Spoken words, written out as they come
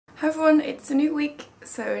Hi everyone, it's a new week,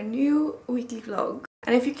 so a new weekly vlog.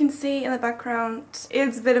 And if you can see in the background,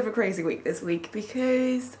 it's a bit of a crazy week this week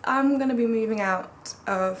because I'm gonna be moving out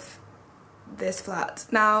of this flat.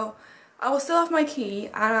 Now, I will still have my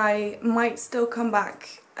key and I might still come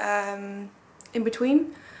back in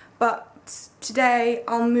between, but today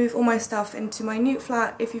I'll move all my stuff into my new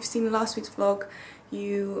flat. If you've seen last week's vlog,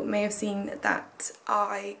 you may have seen that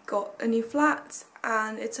I got a new flat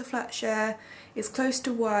and it's a flat share. It's close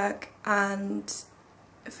to work, and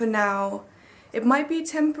for now it might be a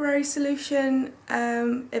temporary solution,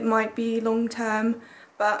 it might be long term,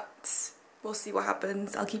 but we'll see what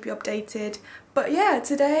happens. I'll keep you updated. But yeah,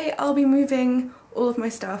 today I'll be moving all of my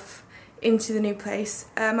stuff into the new place.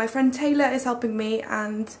 My friend Taylor is helping me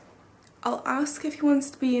and I'll ask if he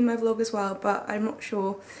wants to be in my vlog as well, but I'm not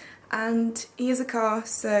sure. And he has a car,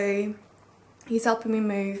 so he's helping me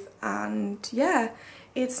move, and yeah,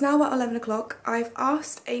 it's now about 11 o'clock. I've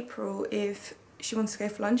asked April if she wants to go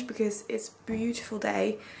for lunch because it's a beautiful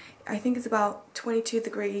day. I think it's about 22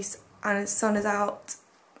 degrees and the sun is out.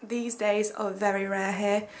 These days are very rare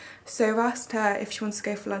here, so I've asked her if she wants to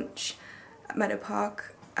go for lunch at Meadow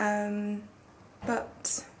Park,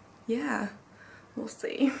 but yeah, we'll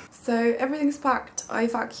see. So everything's packed. I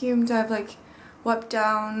vacuumed, I've like wiped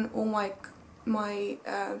down all my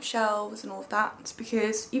shelves and all of that,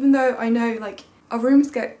 because even though I know like our rooms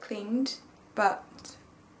get cleaned, but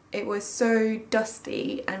it was so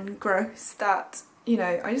dusty and gross that, you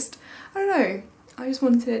know, I don't know, I just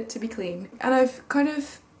wanted it to be clean. And I've kind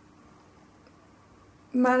of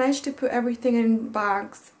managed to put everything in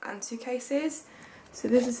bags and suitcases. So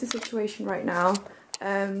this is the situation right now.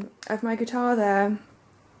 I have my guitar there,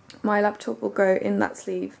 my laptop will go in that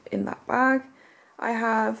sleeve in that bag. I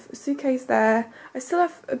have a suitcase there. I still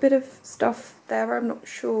have a bit of stuff there, I'm not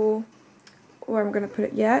sure where I'm going to put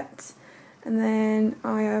it yet. And then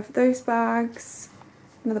I have those bags,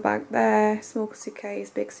 another bag there, small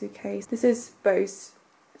suitcase, big suitcase. This is Bo's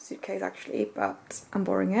suitcase actually, but I'm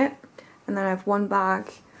borrowing it. And then I have one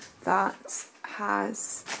bag that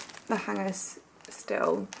has the hangers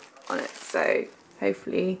still on it, so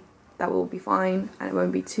hopefully that will be fine and it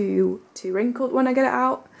won't be too wrinkled when I get it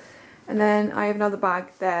out. And then I have another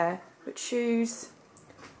bag there with shoes,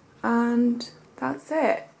 and that's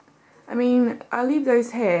it. I mean, I'll leave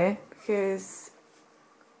those here because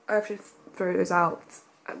I have to throw those out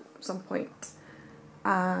at some point.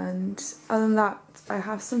 And other than that, I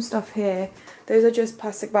have some stuff here. Those are just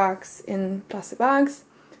plastic bags in plastic bags.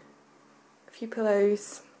 A few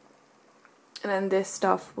pillows. And then this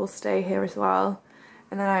stuff will stay here as well.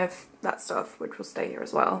 And then I have that stuff which will stay here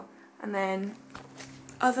as well. And then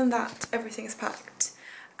other than that, everything is packed.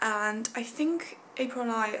 And I think April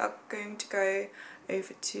and I are going to go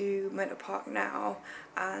over to Meadow Park now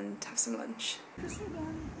and have some lunch.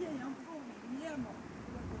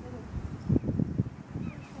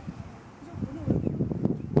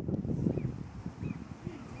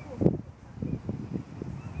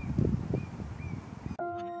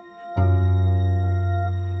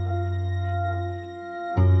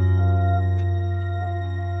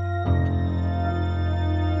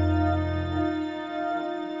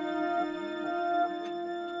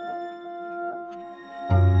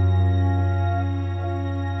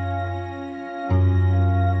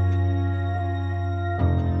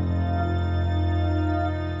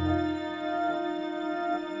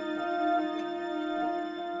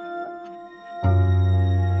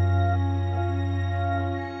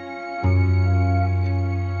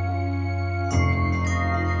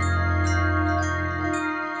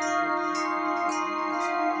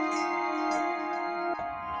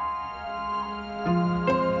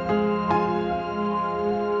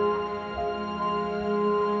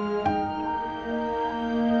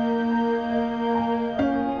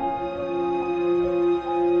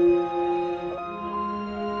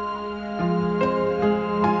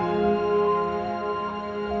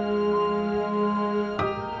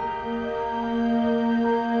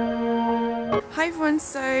 Hi everyone,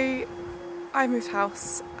 so I moved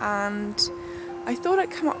house and I thought I'd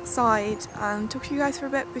come outside and talk to you guys for a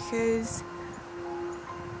bit because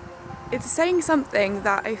it's saying something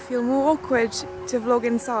that I feel more awkward to vlog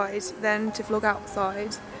inside than to vlog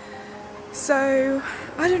outside. So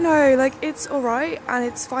I don't know, like it's alright and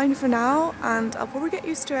it's fine for now and I'll probably get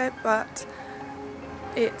used to it, but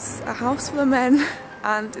it's a house full of men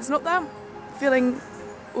and it's not that I'm feeling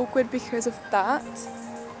awkward because of that.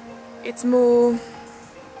 It's more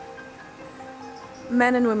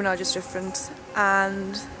men and women are just different,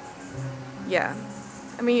 and yeah,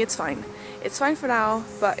 I mean it's fine for now,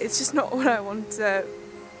 but it's just not what I want to,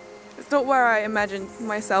 it's not where I imagine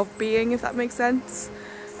myself being, if that makes sense.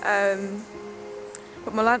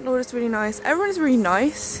 But my landlord is really nice. Everyone is really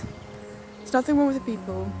nice. There's nothing wrong with the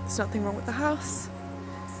people. There's nothing wrong with the house.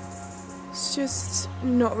 It's just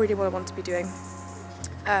not really what I want to be doing.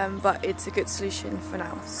 But it's a good solution for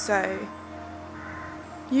now. So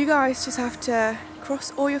you guys just have to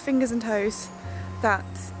cross all your fingers and toes that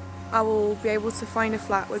I will be able to find a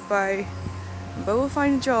flat with Bo. And Bo will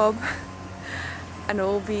find a job and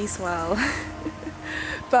all will be swell.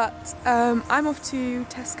 But I'm off to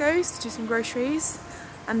Tesco's to do some groceries,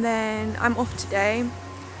 and then I'm off today,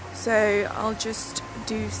 so I'll just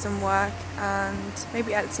do some work and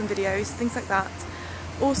maybe edit some videos, things like that.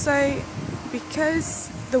 Also, because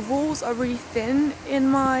the walls are really thin in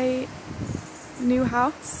my new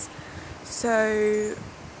house, so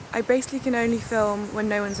I basically can only film when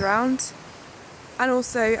no one's around. And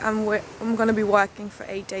also I'm going to be working for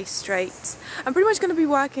 8 days straight. I'm pretty much going to be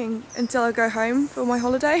working until I go home for my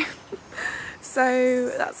holiday.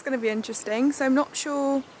 So that's going to be interesting. So I'm not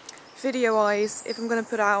sure video wise if I'm going to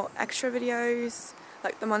put out extra videos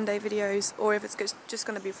like the Monday videos, or if it's just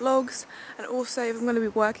going to be vlogs. And also if I'm going to be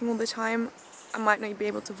working all the time, I might not be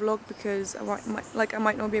able to vlog because I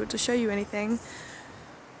might not be able to show you anything.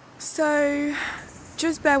 So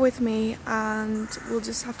just bear with me and we'll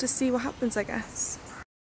just have to see what happens, I guess.